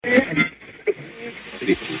Welcome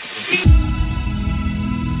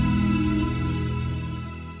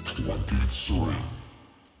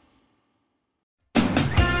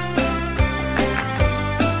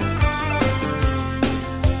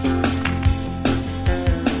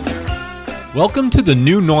to the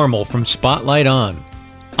new normal from Spotlight On.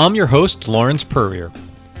 I'm your host, Lawrence Purrier.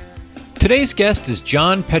 Today's guest is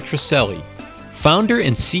John Petrocelli, founder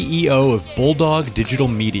and CEO of Bulldog Digital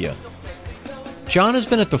Media. John has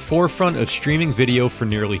been at the forefront of streaming video for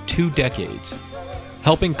nearly 2 decades,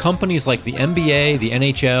 helping companies like the NBA, the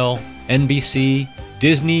NHL, NBC,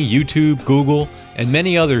 Disney, YouTube, Google, and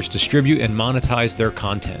many others distribute and monetize their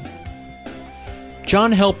content.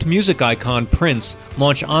 John helped music icon Prince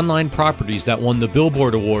launch online properties that won the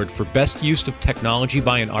Billboard Award for Best Use of Technology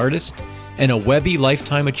by an Artist and a Webby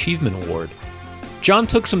Lifetime Achievement Award. John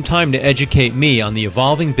took some time to educate me on the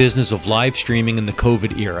evolving business of live streaming in the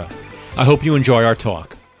COVID era. I hope you enjoy our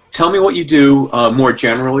talk. Tell me what you do more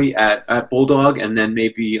generally at Bulldog, and then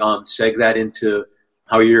maybe seg that into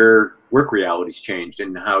how your work reality's changed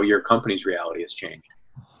and how your company's reality has changed.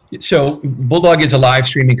 So Bulldog is a live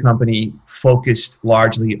streaming company focused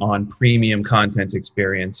largely on premium content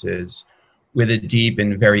experiences with a deep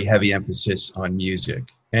and very heavy emphasis on music.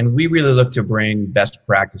 And we really look to bring best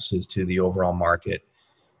practices to the overall market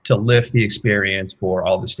to lift the experience for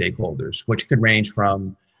all the stakeholders, which could range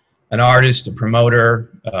from an artist, a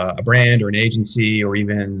promoter, a brand or an agency, or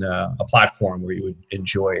even a platform where you would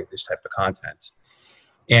enjoy this type of content.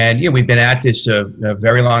 And we've been at this a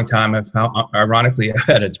very long time. Ironically, I've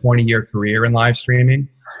had a 20-year career in live streaming,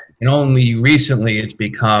 and only recently it's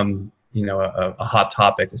become a hot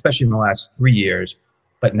topic, especially in the last 3 years.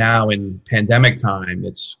 But now in pandemic time,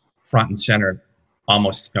 it's front and center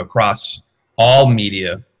almost across all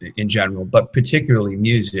media in general, but particularly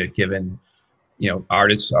music, given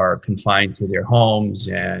artists are confined to their homes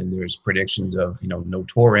and there's predictions of no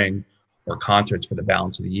touring or concerts for the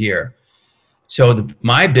balance of the year. So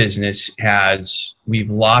my business we've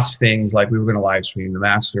lost things like we were going to live stream the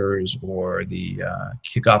Masters or the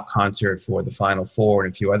kickoff concert for the Final Four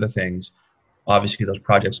and a few other things. Obviously, those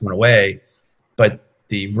projects went away, but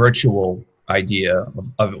the virtual idea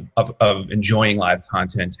of enjoying live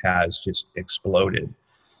content has just exploded.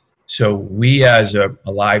 So we, as a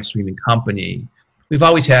live streaming company, we've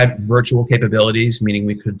always had virtual capabilities, meaning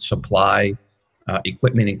we could supply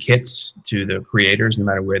equipment and kits to the creators no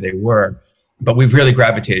matter where they were. But we've really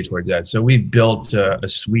gravitated towards that. So we've built a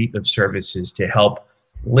suite of services to help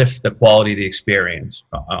lift the quality of the experience,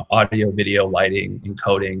 audio, video, lighting,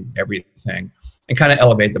 encoding, everything, and kind of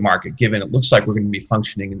elevate the market, given it looks like we're going to be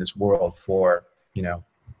functioning in this world for,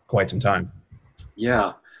 quite some time.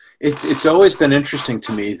 Yeah. It's always been interesting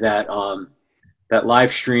to me that that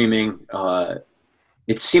live streaming,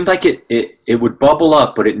 it seemed like it would bubble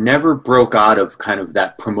up, but it never broke out of kind of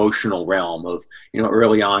that promotional realm of,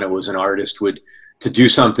 early on it was an artist to do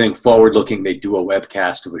something forward looking, they'd do a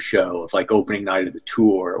webcast of a show of like opening night of the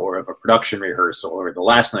tour or of a production rehearsal or the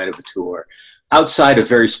last night of a tour. Outside of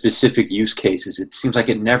very specific use cases, it seems like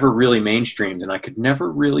it never really mainstreamed, and I could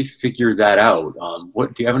never really figure that out.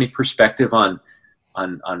 Do you have any perspective on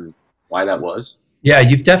why that was? Yeah,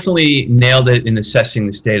 you've definitely nailed it in assessing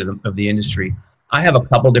the state of the industry. I have a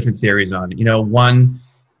couple different theories on it. One,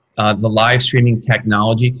 the live streaming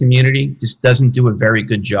technology community just doesn't do a very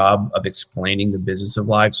good job of explaining the business of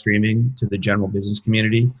live streaming to the general business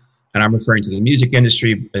community. And I'm referring to the music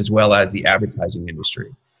industry as well as the advertising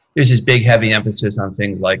industry. There's this big, heavy emphasis on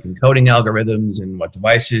things like encoding algorithms and what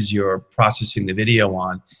devices you're processing the video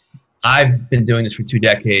on. I've been doing this for 2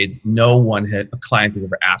 decades. No client has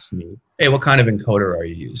ever asked me, hey, what kind of encoder are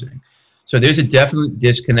you using? So there's a definite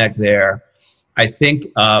disconnect there. I think,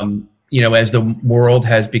 as the world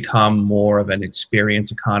has become more of an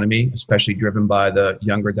experience economy, especially driven by the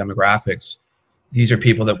younger demographics, these are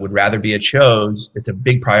people that would rather be at shows. It's a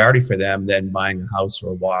big priority for them than buying a house or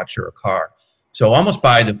a watch or a car. So almost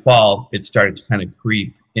by default, it started to kind of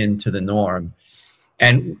creep into the norm.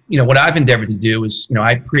 And, what I've endeavored to do is,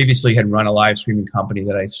 I previously had run a live streaming company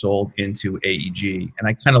that I sold into AEG, and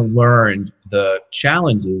I kind of learned the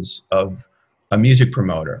challenges of a music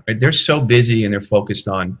promoter. Right? They're so busy and they're focused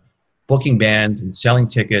on booking bands and selling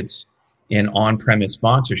tickets and on-premise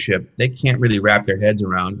sponsorship. They can't really wrap their heads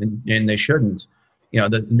around, and they shouldn't,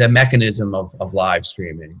 the mechanism of live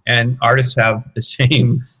streaming. And artists have the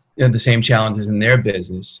same challenges in their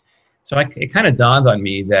business. So it kind of dawned on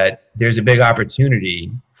me that there's a big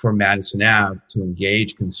opportunity for Madison Ave to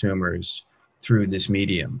engage consumers through this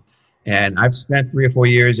medium. And I've spent 3 or 4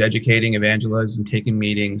 years educating evangelists and taking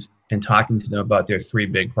meetings and talking to them about their 3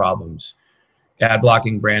 big problems: ad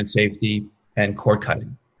blocking, brand safety, and cord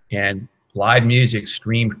cutting. And live music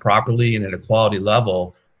streamed properly and at a quality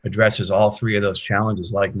level addresses all three of those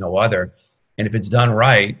challenges like no other. And if it's done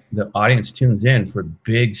right, the audience tunes in for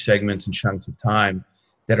big segments and chunks of time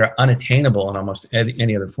that are unattainable in almost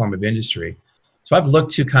any other form of industry. So I've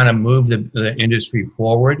looked to kind of move the industry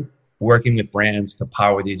forward, working with brands to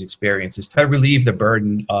power these experiences, to relieve the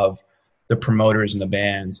burden of the promoters and the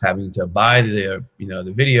bands having to buy the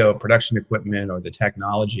video production equipment or the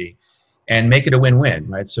technology, and make it a win-win,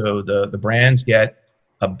 right? So the brands get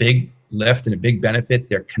a big lift and a big benefit.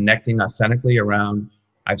 They're connecting authentically around.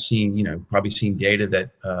 I've seen, probably seen data that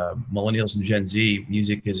millennials and Gen Z,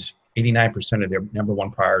 music is 89% of their number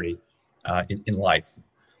one priority in life.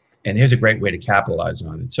 And here's a great way to capitalize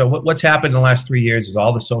on it. So what's happened in the last 3 years is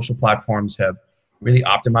all the social platforms have really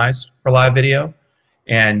optimized for live video.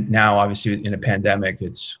 And now, obviously, in a pandemic,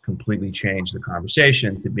 it's completely changed the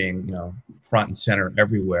conversation to being, front and center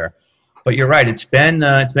everywhere. But you're right; it's been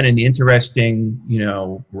an interesting,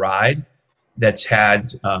 ride that's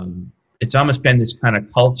had. It's almost been this kind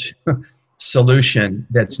of cult solution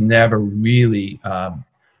that's never really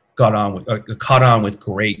caught on with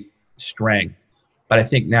great strength. But I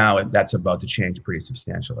think now that's about to change pretty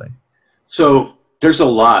substantially. So there's a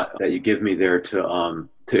lot that you give me there to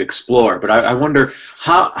explore, but I wonder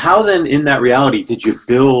how then in that reality did you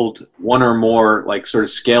build one or more like sort of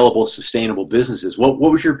scalable, sustainable businesses? What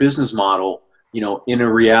was your business model, in a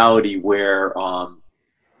reality where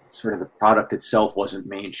sort of the product itself wasn't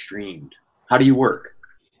mainstreamed? How do you work?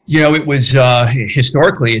 It was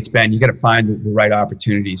historically it's been, you got to find the right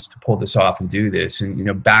opportunities to pull this off and do this.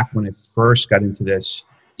 And, back when I first got into this,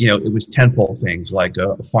 it was tentpole things like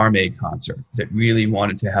a Farm Aid concert that really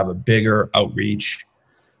wanted to have a bigger outreach,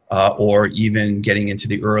 or even getting into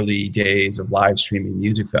the early days of live streaming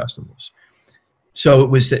music festivals. So it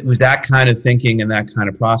was that kind of thinking and that kind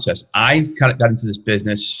of process. I kind of got into this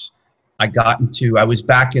business. I was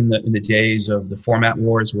back in the days of the format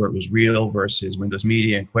wars where it was Reel versus Windows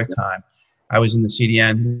Media and QuickTime. I was in the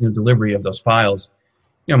CDN delivery of those files.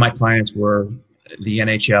 My clients were the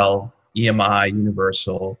NHL, EMI,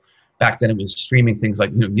 Universal. Back then it was streaming things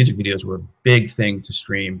like, music videos were a big thing to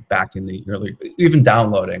stream back in the early, even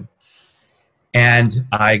downloading. And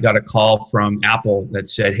I got a call from Apple that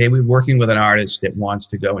said, hey, we're working with an artist that wants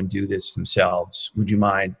to go and do this themselves. Would you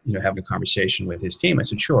mind, having a conversation with his team? I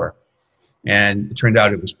said, sure. And it turned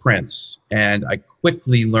out it was Prince. And I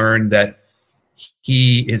quickly learned that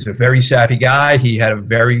he is a very savvy guy. He had a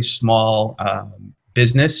very small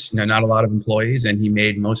business, not a lot of employees, and he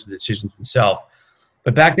made most of the decisions himself.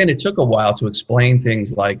 But back then it took a while to explain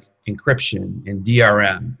things like encryption and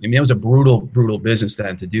DRM. It was a brutal, brutal business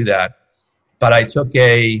then to do that. But I took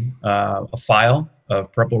a file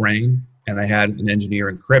of Purple Rain and I had an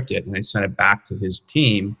engineer encrypt it and I sent it back to his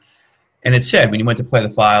team. And it said, when you went to play the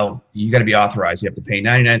file, you got to be authorized. You have to pay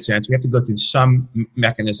 99 cents. We have to go through some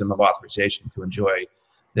mechanism of authorization to enjoy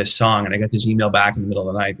this song. And I got this email back in the middle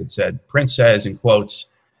of the night that said, Prince says, in quotes,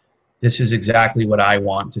 this is exactly what I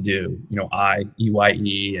want to do. I,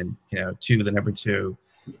 EYE, and, 2, the number 2.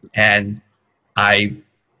 And I,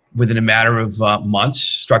 within a matter of months,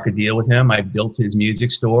 struck a deal with him. I built his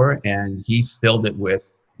music store and he filled it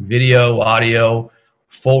with video, audio,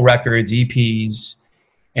 full records, EPs.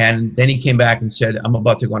 And then he came back and said, I'm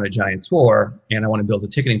about to go on a giant tour and I want to build a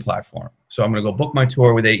ticketing platform. So I'm going to go book my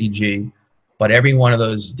tour with AEG, but every one of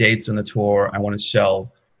those dates on the tour, I want to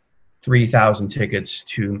sell 3,000 tickets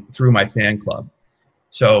through my fan club.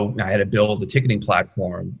 So I had to build a ticketing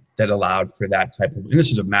platform that allowed for that type of, and this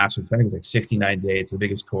is a massive, I think it's like 69 dates, the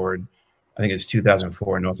biggest tour, I think it's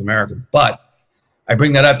 2004 in North America. But I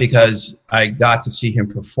bring that up because I got to see him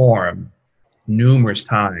perform numerous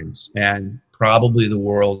times and probably the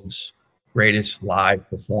world's greatest live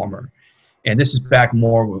performer. And this is back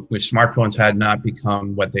more when smartphones had not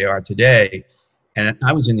become what they are today. And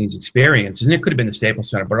I was in these experiences, and it could have been the Staples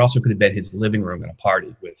Center, but it also could have been his living room at a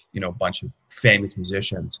party with, a bunch of famous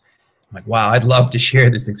musicians. I'm like, wow, I'd love to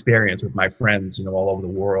share this experience with my friends, all over the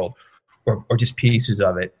world, or just pieces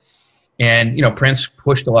of it. And, Prince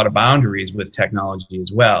pushed a lot of boundaries with technology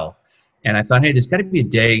as well. And I thought, hey, there's got to be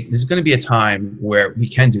there's going to be a time where we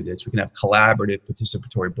can do this. We can have collaborative,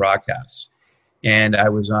 participatory broadcasts. And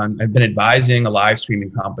I've been advising a live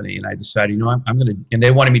streaming company, and I decided, and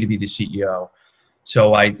they wanted me to be the CEO.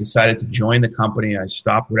 So I decided to join the company. I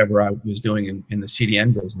stopped whatever I was doing in the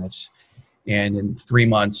CDN business. And in 3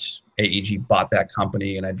 months, AEG bought that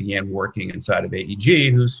company, and I began working inside of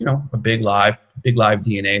AEG, who's, a big live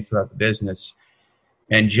DNA throughout the business.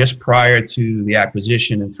 And just prior to the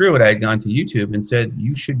acquisition and through it, I had gone to YouTube and said,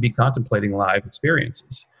 you should be contemplating live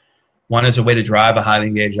experiences. One, as a way to drive a highly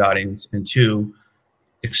engaged audience, and 2,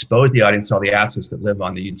 expose the audience to all the assets that live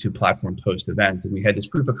on the YouTube platform post-event. And we had this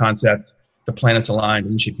proof of concept. The planets aligned.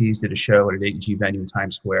 Alicia Keys did a show at an AEG venue in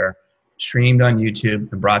Times Square, streamed on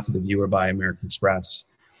YouTube and brought to the viewer by American Express.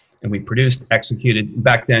 And we produced, executed.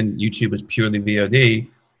 Back then, YouTube was purely VOD.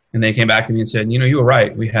 And they came back to me and said, you were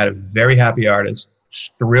right. We had a very happy artist,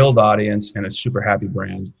 thrilled audience, and a super happy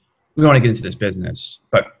brand. We want to get into this business.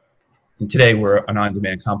 But today, we're an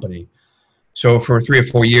on-demand company. So for 3 or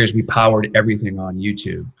 4 years, we powered everything on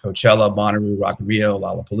YouTube. Coachella, Bonnaroo, Rock in Rio,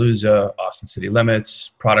 Lollapalooza, Austin City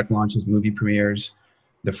Limits, product launches, movie premieres,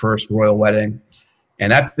 the first royal wedding.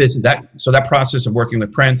 And that process of working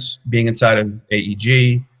with Prince, being inside of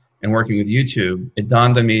AEG, and working with YouTube, it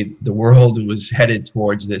dawned on me the world was headed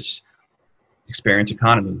towards this experience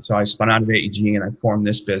economy. So I spun out of AEG and I formed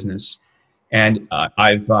this business. And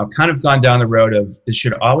I've kind of gone down the road of this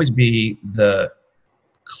should always be the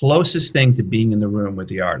closest thing to being in the room with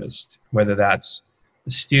the artist, whether that's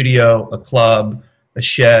a studio, a club, a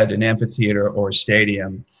shed, an amphitheater, or a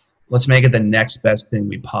stadium. Let's make it the next best thing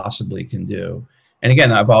we possibly can do. And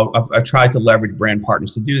again, I've tried to leverage brand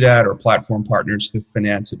partners to do that, or platform partners to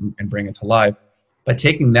finance it and bring it to life. But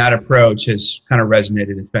taking that approach has kind of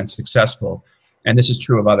resonated. It's been successful. And this is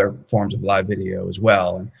true of other forms of live video as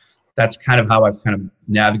well. And that's kind of how I've kind of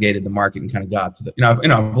navigated the market and kind of got to the,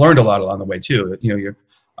 I've learned a lot along the way too. You're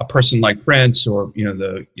a person like Prince or,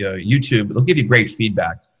 the YouTube, they'll give you great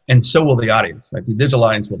feedback. And so will the audience. Like the digital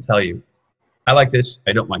audience will tell you, I like this,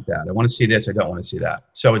 I don't like that. I want to see this, I don't want to see that.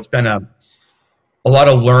 So it's been a lot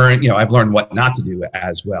of I've learned what not to do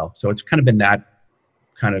as well. So it's kind of been that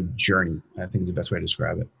kind of journey, I think is the best way to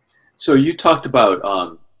describe it. So you talked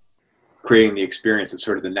about creating the experience as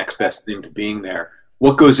sort of the next best thing to being there.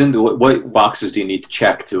 What goes into it? What boxes do you need to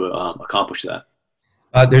check to accomplish that?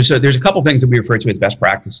 There's a couple things that we refer to as best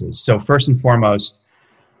practices. So first and foremost,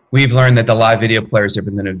 we've learned that the live video player is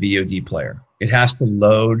different than a VOD player. It has to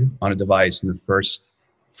load on a device in the first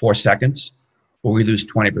 4 seconds, or we lose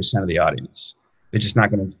 20% of the audience. They're just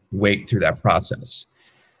not going to wait through that process.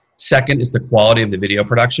 Second is the quality of the video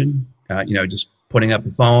production. Just putting up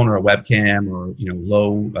a phone or a webcam or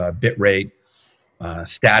low bit rate,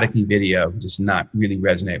 staticky video does not really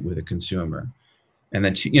resonate with a consumer. And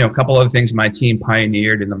then a couple other things my team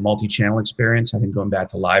pioneered in the multi-channel experience. I think going back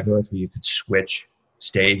to Live Earth, where you could switch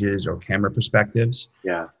stages or camera perspectives.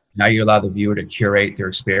 Yeah. Now you allow the viewer to curate their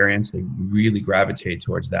experience. They really gravitate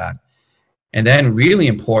towards that. And then really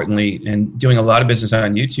importantly, and doing a lot of business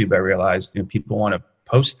on YouTube, I realized people want to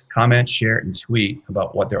post, comment, share, and tweet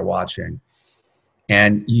about what they're watching.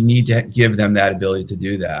 And you need to give them that ability to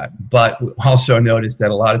do that. But also notice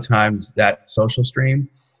that a lot of times that social stream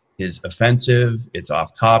is offensive, it's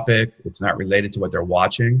off topic, it's not related to what they're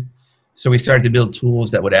watching. So we started to build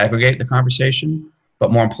tools that would aggregate the conversation,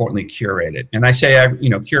 but more importantly, curate it. And I say,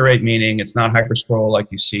 curate meaning it's not hyper scroll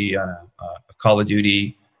like you see on a Call of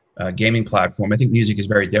Duty gaming platform. I think music is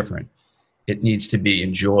very different. It needs to be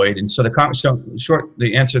enjoyed. And so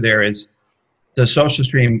the answer there is the social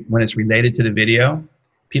stream, when it's related to the video,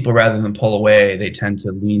 people rather than pull away, they tend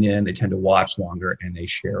to lean in, they tend to watch longer, and they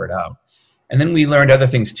share it out. And then we learned other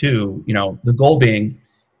things too, the goal being,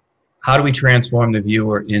 how do we transform the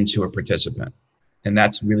viewer into a participant? And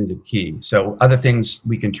that's really the key. So other things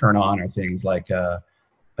we can turn on are things like a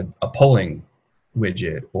polling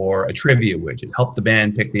widget or a trivia widget, help the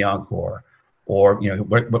band pick the encore, or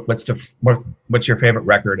what's your favorite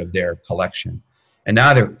record of their collection? And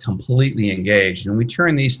now they're completely engaged. And we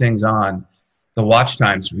turn these things on, the watch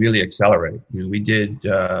times really accelerate. We did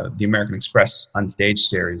the American Express On Stage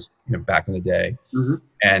series, back in the day,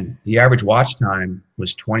 and the average watch time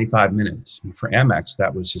was 25 minutes. And for Amex,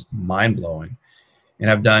 that was just mind blowing. And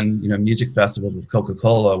I've done music festivals with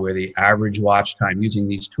Coca-Cola where the average watch time using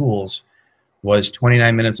these tools was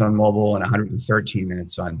 29 minutes on mobile and 113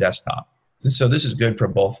 minutes on desktop. And so this is good for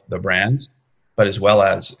both the brands, but as well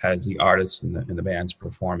as the artists and the bands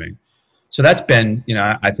performing. So that's been,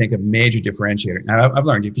 I think a major differentiator. Now, I've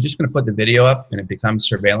learned if you're just going to put the video up and it becomes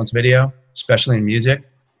surveillance video, especially in music,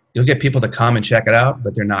 you'll get people to come and check it out,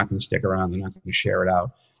 but they're not going to stick around. They're not going to share it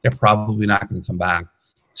out. They're probably not going to come back.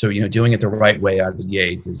 So, doing it the right way out of the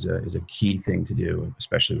gates is a key thing to do,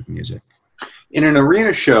 especially with music. In an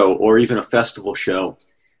arena show or even a festival show,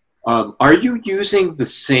 are you using the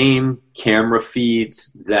same camera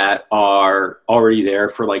feeds that are already there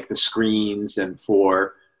for like the screens and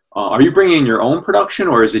for, are you bringing in your own production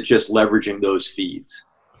or is it just leveraging those feeds?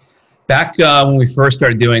 Back when we first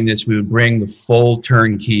started doing this, we would bring the full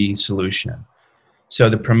turnkey solution. So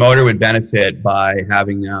the promoter would benefit by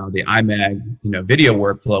having now the IMAG, video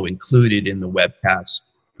workflow included in the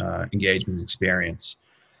webcast engagement experience.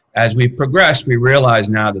 As we progressed, we realize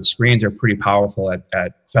now that screens are pretty powerful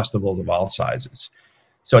at festivals of all sizes.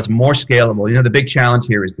 So it's more scalable. You know, the big challenge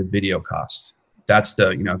here is the video cost. That's the,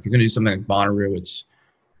 you know, if you're going to do something like Bonnaroo, it's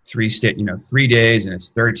 3 days and it's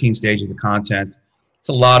 13 stages of content. It's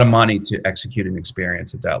a lot of money to execute an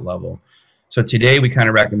experience at that level. So today we kind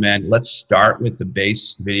of recommend, let's start with the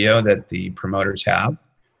base video that the promoters have,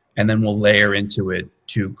 and then we'll layer into it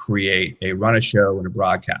to create a run a show and a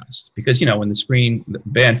broadcast. Because, you know, when the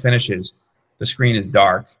band finishes, the screen is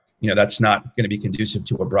dark. You know, that's not going to be conducive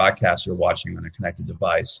to a broadcast you're watching on a connected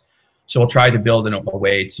device. So we'll try to build in a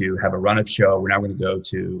way to have a run of show. We're now going to go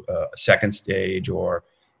to a second stage, or,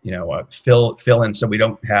 you know, fill in so we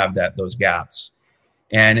don't have those gaps.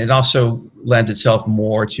 And it also lends itself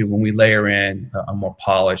more to when we layer in a more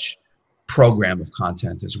polished program of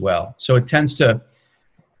content as well. So it tends to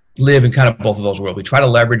live in kind of both of those worlds. We try to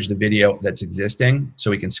leverage the video that's existing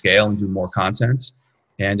so we can scale and do more content.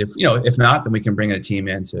 And if not, then we can bring a team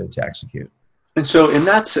in to execute. And so, and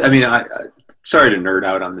that's, I mean, sorry to nerd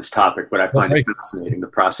out on this topic, but I find it fascinating, the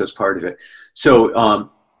process part of it. So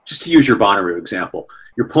just to use your Bonnaroo example,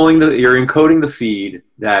 you're encoding the feed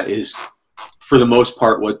that is, for the most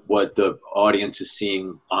part, what the audience is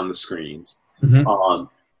seeing on the screens. Mm-hmm.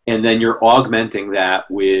 And then you're augmenting that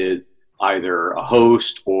with either a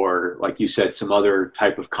host or, like you said, some other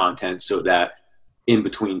type of content, so that in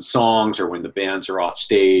between songs or when the bands are off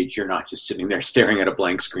stage, you're not just sitting there staring at a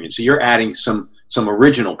blank screen. So you're adding some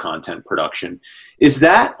original content production. Is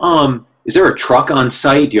there a truck on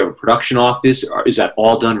site? Do you have a production office? Or is that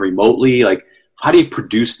all done remotely? Like, how do you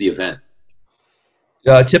produce the event?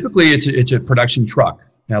 Typically, it's a production truck.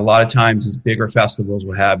 Now, a lot of times, these bigger festivals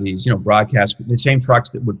will have these, you know, broadcast, the same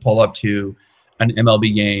trucks that would pull up to an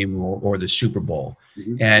MLB game or the Super Bowl.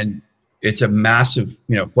 Mm-hmm. And it's a massive,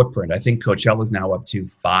 you know, footprint. I think Coachella is now up to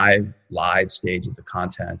 5 live stages of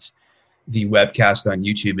content. The webcast on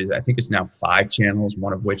YouTube I think it's now 5 channels,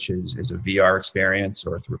 one of which is a VR experience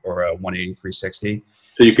or a 180 360.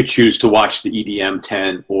 So you could choose to watch the EDM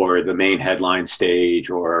tent or the main headline stage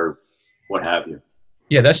or what have you.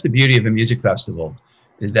 Yeah, that's the beauty of a music festival.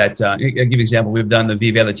 Is that I'll give you an example. We've done the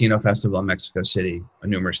Vive Latino Festival in Mexico City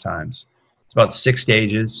numerous times. It's about 6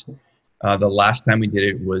 stages. The last time we did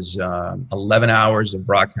it was 11 hours of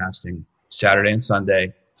broadcasting, Saturday and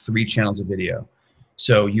Sunday, 3 channels of video.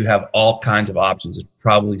 So you have all kinds of options. There's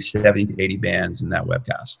probably 70 to 80 bands in that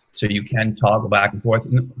webcast. So you can toggle back and forth.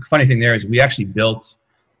 And the funny thing there is we actually built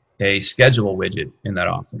a schedule widget in that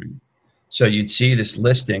offering. So you'd see this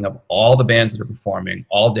listing of all the bands that are performing,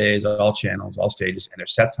 all days, all channels, all stages, and their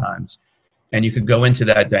set times. And you could go into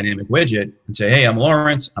that dynamic widget and say, hey, I'm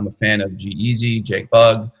Lawrence. I'm a fan of G-Eazy, Jake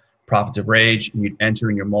Bugg, Prophets of Rage. And you'd enter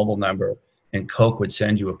in your mobile number, and Coke would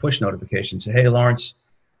send you a push notification. Say, hey, Lawrence,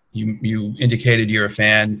 you indicated you're a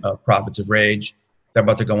fan of Prophets of Rage. They're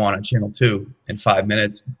about to go on channel 2 in 5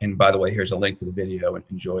 minutes. And by the way, here's a link to the video, and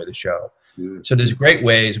enjoy the show. Mm-hmm. So there's great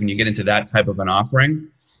ways when you get into that type of an offering.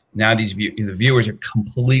 Now the viewers are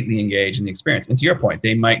completely engaged in the experience. And to your point,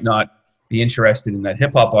 they might not be interested in that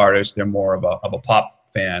hip hop artist. They're more of a pop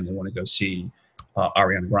fan. They want to go see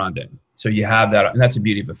Ariana Grande. So you have that, and that's the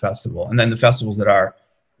beauty of a festival. And then the festivals that are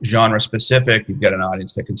genre specific, you've got an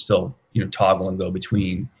audience that can still, you know, toggle and go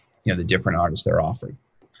between, you know, the different artists they're offering.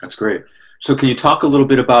 That's great. So can you talk a little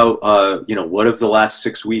bit about, you know, what have the last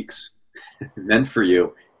 6 weeks meant for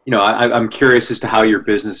you? You know, I'm curious as to how your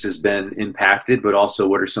business has been impacted, but also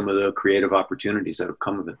what are some of the creative opportunities that have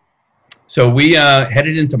come of it? So we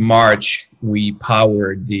headed into March. We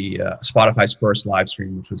powered the Spotify's first live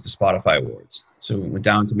stream, which was the Spotify Awards. So we went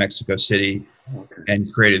down to Mexico City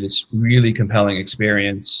and created this really compelling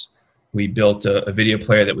experience. We built a video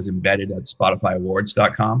player that was embedded at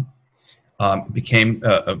SpotifyAwards.com. It became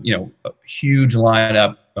a huge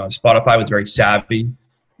lineup. Spotify was very savvy.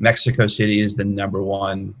 Mexico City is the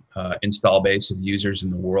 #1 install base of users in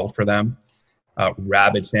the world for them.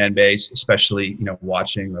 Rabid fan base, especially, you know,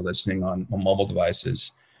 watching or listening on mobile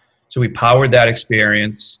devices. So we powered that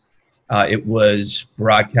experience. It was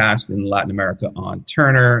broadcast in Latin America on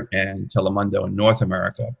Turner and Telemundo in North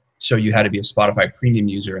America. So you had to be a Spotify premium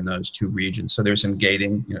user in those 2 regions. So there's some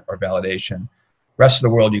gating, you know, or validation. Rest of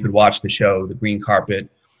the world, you could watch the show, the green carpet,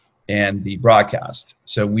 and the broadcast.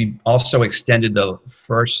 So we also extended the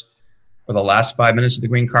last 5 minutes of the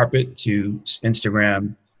green carpet to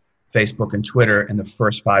Instagram, Facebook, and Twitter, and the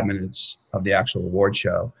first 5 minutes of the actual award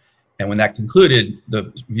show. And when that concluded,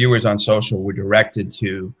 the viewers on social were directed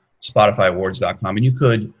to SpotifyAwards.com, and you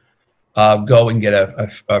could go and get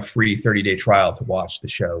a free 30-day trial to watch the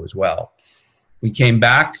show as well. We came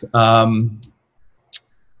back and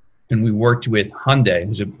we worked with Hyundai,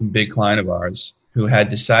 who's a big client of ours, who had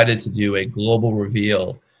decided to do a global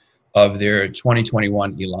reveal of their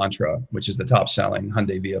 2021 Elantra, which is the top-selling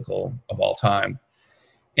Hyundai vehicle of all time.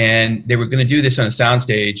 And they were going to do this on a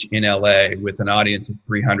soundstage in LA with an audience of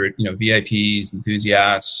 300, VIPs,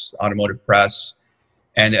 enthusiasts, automotive press.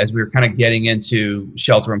 And as we were kind of getting into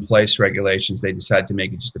shelter-in-place regulations, they decided to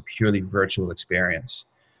make it just a purely virtual experience.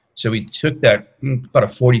 So we took that about a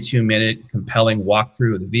 42-minute compelling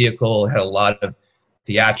walkthrough of the vehicle, had a lot of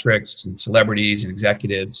theatrics and celebrities and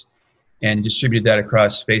executives, and distributed that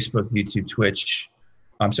across Facebook, YouTube,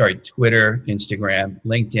 Twitter, Instagram,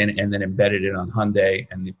 LinkedIn, and then embedded it on Hyundai.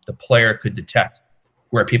 And the player could detect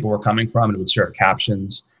where people were coming from, and it would serve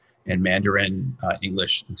captions in Mandarin,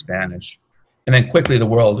 English, and Spanish. And then quickly the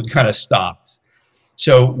world kind of stopped.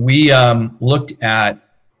 So we looked at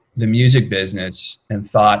the music business and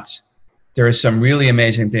thought there are some really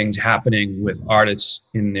amazing things happening with artists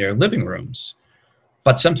in their living rooms.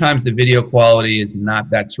 But sometimes the video quality is not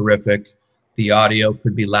that terrific. The audio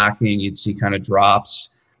could be lacking. You'd see kind of drops.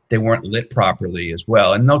 They weren't lit properly as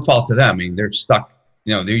well. And no fault to them. I mean, they're stuck,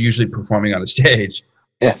 they're usually performing on a stage.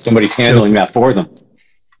 Yeah, somebody's handling that for them.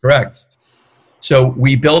 Correct. So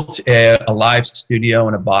we built a live studio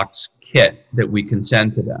in a box kit that we can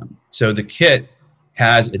send to them. So the kit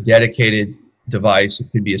has a dedicated device.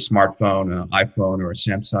 It could be a smartphone, an iPhone, or a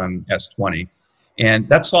Samsung S20. And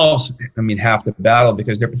that solves, half the battle,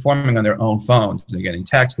 because they're performing on their own phones. They're getting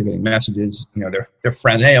texts, they're getting messages, their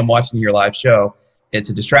friend, hey, I'm watching your live show. It's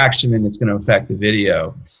a distraction and it's going to affect the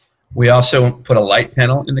video. We also put a light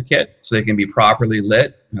panel in the kit so they can be properly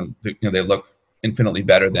lit. They look infinitely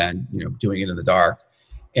better than doing it in the dark.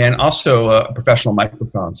 And also a professional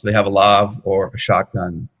microphone, so they have a lav or a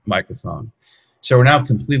shotgun microphone. So we're now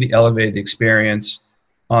completely elevated the experience.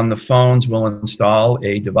 On the phones, we'll install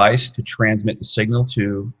a device to transmit the signal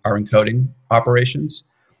to our encoding operations,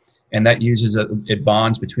 and that uses it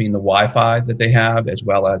bonds between the Wi-Fi that they have as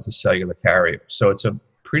well as the cellular carrier. So it's a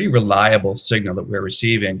pretty reliable signal that we're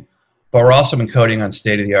receiving, but we're also encoding on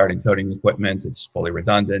state-of-the-art encoding equipment. It's fully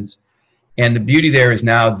redundant. And the beauty there is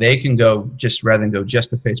now they can go, rather than go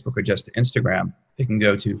just to Facebook or just to Instagram, they can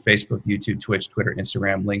go to Facebook, YouTube, Twitch, Twitter,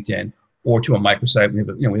 Instagram, LinkedIn, or to a microsite.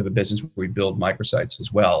 We have a business where we build microsites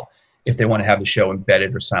as well, if they want to have the show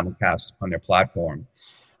embedded or simulcast on their platform.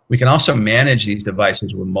 We can also manage these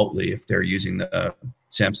devices remotely if they're using the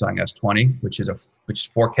Samsung S20, which is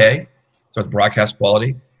 4K, so it's broadcast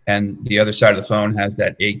quality, and the other side of the phone has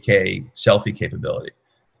that 8K selfie capability.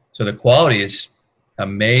 So the quality is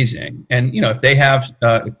amazing. And if they have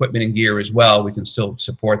equipment and gear as well, we can still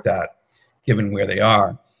support that given where they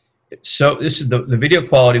are. So this is the video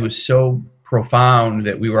quality was so profound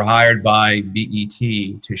that we were hired by BET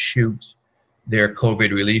to shoot their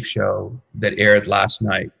COVID relief show that aired last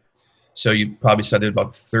night. So you probably saw there's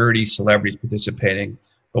about 30 celebrities participating,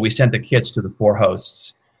 but we sent the kits to the 4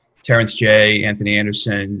 hosts: Terrence J, Anthony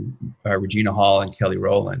Anderson, Regina Hall, and Kelly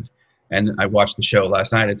Rowland. And I watched the show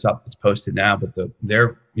last night. It's up, it's posted now, but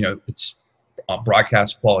it's a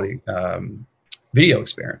broadcast quality video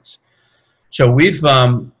experience. So we've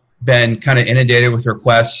been kind of inundated with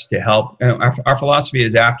requests to help. And our philosophy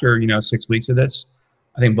is after 6 weeks of this,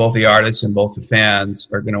 I think both the artists and both the fans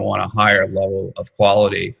are going to want a higher level of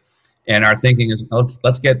quality. And our thinking is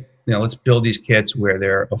let's build these kits where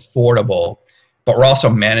they're affordable, but we're also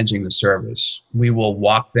managing the service. We will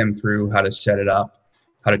walk them through how to set it up,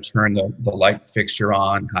 how to turn the light fixture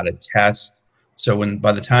on, how to test. So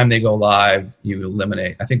by the time they go live, you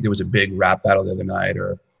eliminate. I think there was a big rap battle the other night,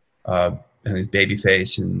 or I think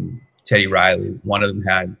Babyface and Teddy Riley. One of them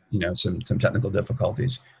had some technical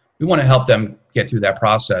difficulties. We want to help them get through that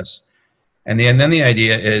process, and then the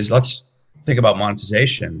idea is let's think about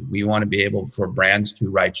monetization. We want to be able for brands to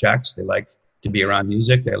write checks. They like to be around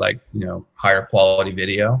music. They like higher quality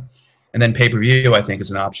video. And then pay-per-view, I think, is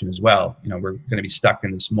an option as well. We're going to be stuck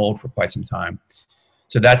in this mold for quite some time.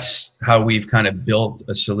 So that's how we've kind of built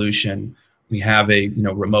a solution. We have a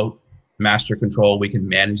remote master control. We can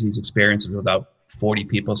manage these experiences without 40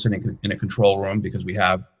 people sitting in a control room, because we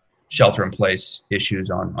have shelter-in-place issues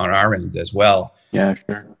on our end as well. Yeah,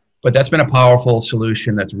 sure. But that's been a powerful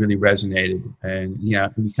solution that's really resonated. And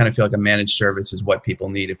we kind of feel like a managed service is what people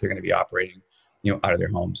need if they're going to be operating out of their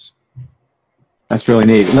homes. That's really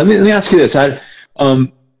neat. Let me ask you this.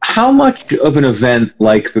 How much of an event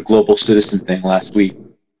like the Global Citizen thing last week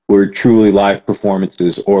were truly live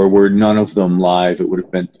performances, or were none of them live? It would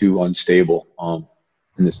have been too unstable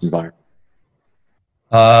in this environment.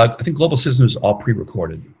 I think Global Citizen was all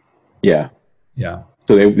pre-recorded. Yeah. Yeah.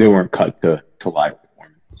 So they weren't cut to live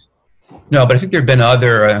performances. No, but I think there have been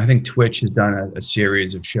other. I think Twitch has done a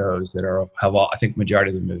series of shows that have all. I think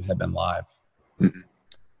majority of them have been live. Mhm.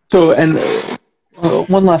 So, and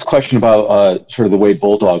one last question about sort of the way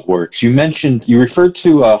Bulldog works. You referred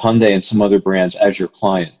to Hyundai and some other brands as your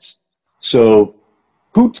clients. So,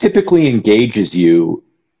 who typically engages you?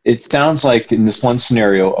 It sounds like in this one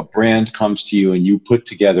scenario, a brand comes to you and you put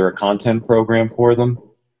together a content program for them,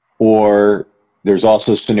 or there's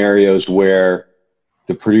also scenarios where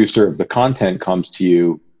the producer of the content comes to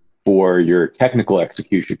you for your technical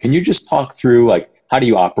execution. Can you just talk through like how do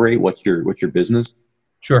you operate? What's your business?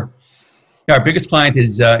 Sure. Yeah, our biggest client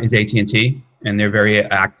is AT&T, and they're very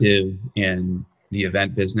active in the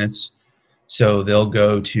event business. So they'll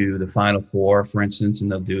go to the Final Four, for instance,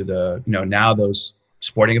 and they'll do now those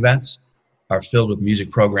sporting events are filled with music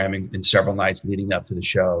programming in several nights leading up to the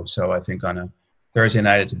show. So I think on a Thursday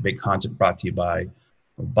night, it's a big concert brought to you by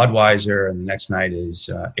Budweiser, and the next night is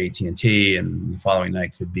AT&T, and the following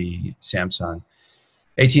night could be Samsung.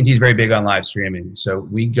 AT&T is very big on live streaming. So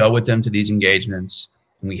we go with them to these engagements,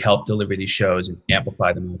 and we help deliver these shows and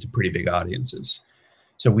amplify them to pretty big audiences.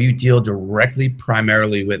 So we deal directly,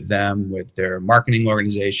 primarily with them, with their marketing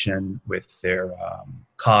organization, with their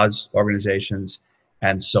cause organizations,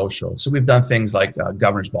 and social. So we've done things like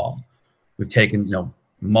Governor's Ball. We've taken,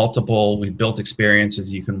 we've built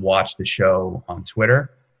experiences. You can watch the show on Twitter,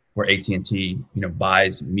 where AT&T,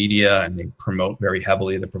 buys media and they promote very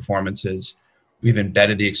heavily the performances. We've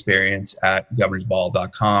embedded the experience at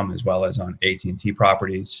governorsball.com as well as on AT&T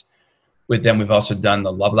properties. With them, we've also done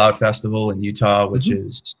the Love Loud Festival in Utah, which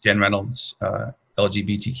is Jen Reynolds'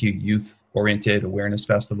 LGBTQ youth-oriented awareness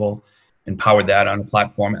festival, and powered that on a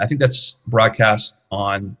platform. I think that's broadcast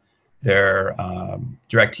on their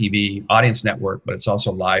DirecTV audience network, but it's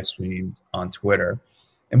also live streamed on Twitter.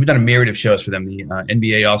 And we've done a myriad of shows for them. The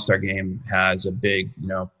NBA All-Star Game has a big,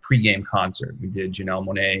 pre-game concert. We did Janelle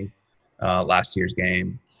Monáe last year's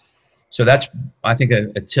game. So that's, I think,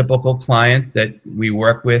 a typical client that we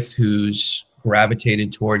work with who's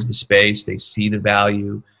gravitated towards the space. They see the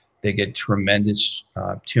value. They get tremendous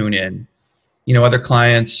tune in. Other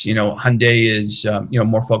clients, Hyundai is,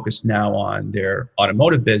 more focused now on their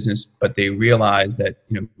automotive business, but they realize that,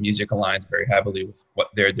 music aligns very heavily with what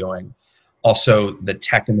they're doing. Also, the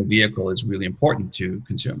tech in the vehicle is really important to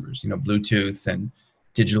consumers. Bluetooth and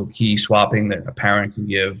digital key swapping that a parent can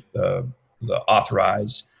give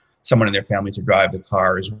authorize someone in their family to drive the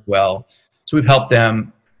car as well. So we've helped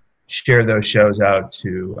them share those shows out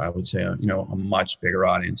to, I would say, a much bigger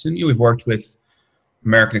audience. And we've worked with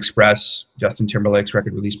American Express, Justin Timberlake's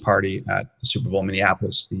record release party at the Super Bowl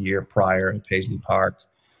Minneapolis the year prior at Paisley Park.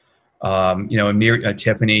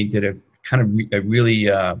 Tiffany did a really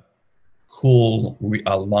cool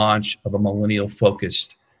launch of a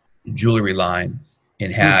millennial-focused jewelry line,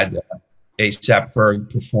 and had A$AP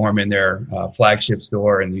Ferg perform in their flagship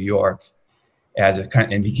store in New York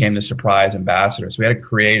and became the surprise ambassador. So we had to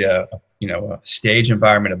create a stage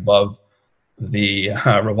environment above the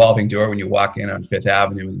revolving door when you walk in on Fifth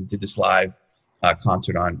Avenue, and did this live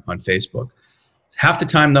concert on Facebook. Half the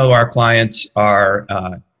time, though, our clients are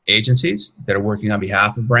agencies that are working on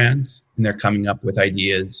behalf of brands, and they're coming up with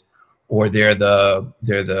ideas, or they're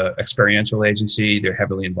the experiential agency. They're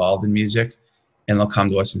heavily involved in music, and they'll come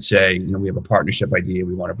to us and say, we have a partnership idea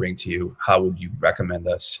we want to bring to you. How would you recommend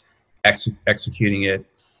us executing it?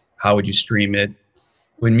 How would you stream it?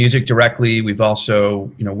 With music directly, we've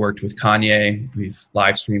also, worked with Kanye. We've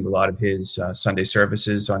live streamed a lot of his Sunday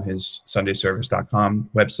services on his sundayservice.com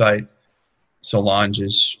website.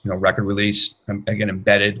 Solange's, record release, again,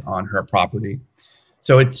 embedded on her property.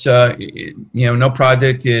 So it's, no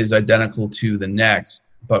project is identical to the next,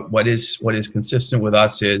 but what is consistent with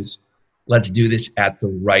us is, let's do this at the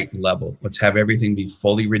right level. Let's have everything be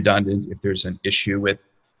fully redundant. If there's an issue with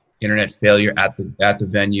internet failure at the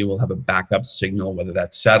venue, we'll have a backup signal, whether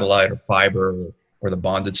that's satellite or fiber or the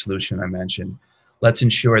bonded solution I mentioned. Let's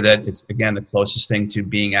ensure that it's, again, the closest thing to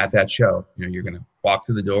being at that show. You're going to walk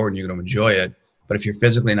through the door and you're going to enjoy it. But if you're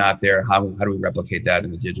physically not there, how do we replicate that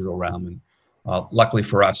in the digital realm? And luckily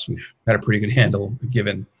for us, we've had a pretty good handle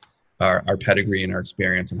given our pedigree and our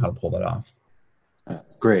experience and how to pull that off.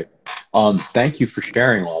 Great. Thank you for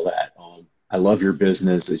sharing all that. I love your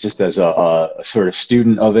business just as a sort of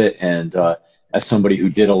student of it, and as somebody who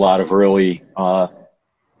did a lot of early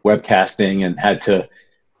webcasting and had to,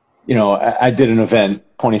 I did an event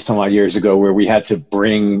 20 some odd years ago where we had to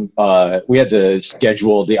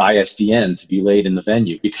schedule the ISDN to be laid in the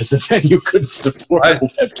venue because the venue couldn't support a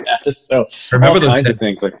webcast. So all kinds of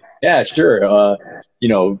things like, yeah, sure.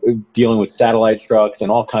 Dealing with satellite trucks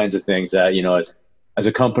and all kinds of things that, as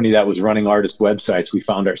a company that was running artist websites, we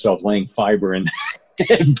found ourselves laying fiber in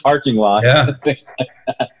in parking lots Yeah. and things like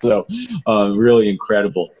that. So really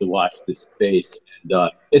incredible to watch this space.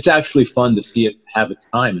 And it's actually fun to see it have its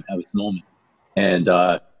time and have its moment. And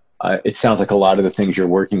it sounds like a lot of the things you're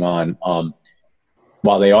working on,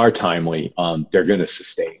 while they are timely, they're going to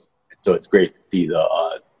sustain. So it's great to see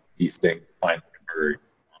these things finally emerge.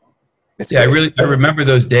 Yeah, I remember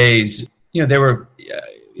those days. They were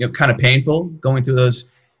kind of painful going through those.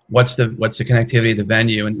 What's the connectivity of the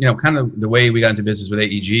venue? And kind of the way we got into business with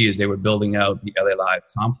AEG is they were building out the LA Live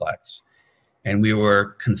complex, and we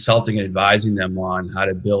were consulting and advising them on how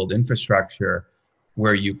to build infrastructure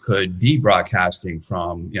where you could be broadcasting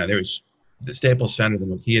from. There's the Staples Center, the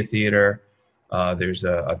Nokia Theater. There's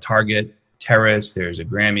a Target Terrace. There's a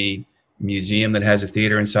Grammy Museum that has a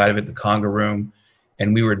theater inside of it, the Conga Room.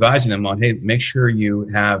 And we were advising them on, hey, make sure you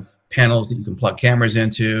have panels that you can plug cameras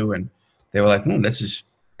into. And they were like, this is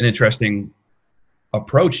an interesting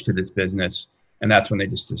approach to this business. And that's when they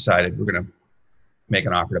just decided we're going to make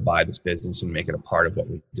an offer to buy this business and make it a part of what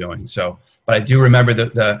we're doing. So, but I do remember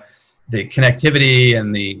the connectivity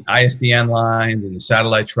and the ISDN lines and the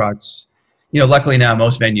satellite trucks. Luckily now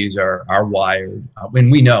most venues are wired. When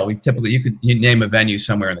we typically, you name a venue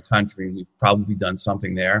somewhere in the country, we've probably done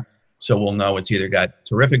something there. So we'll know it's either got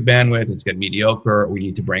terrific bandwidth, it's got mediocre, or we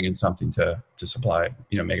need to bring in something to supply,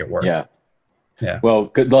 make it work. Yeah. Yeah. Well,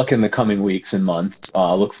 good luck in the coming weeks and months.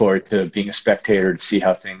 I look forward to being a spectator to see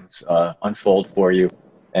how things unfold for you.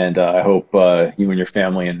 And I hope you and your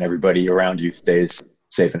family and everybody around you stays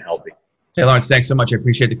safe and healthy. Hey, Lawrence, thanks so much. I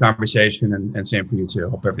appreciate the conversation, and same for you too. I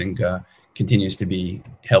hope everything continues to be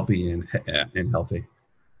healthy and healthy.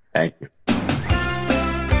 Thank you.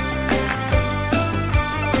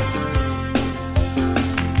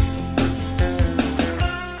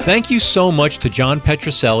 Thank you so much to John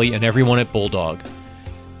Petroselli and everyone at Bulldog.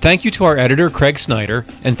 Thank you to our editor, Craig Snyder,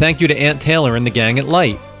 and thank you to Ant Taylor and the gang at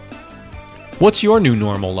Light. What's your new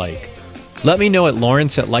normal like? Let me know at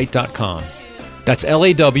lawrence@lyte.com. That's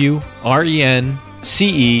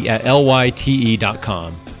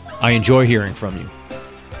LAWRENCE@LYTE.com. I enjoy hearing from you.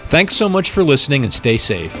 Thanks so much for listening and stay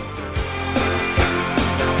safe.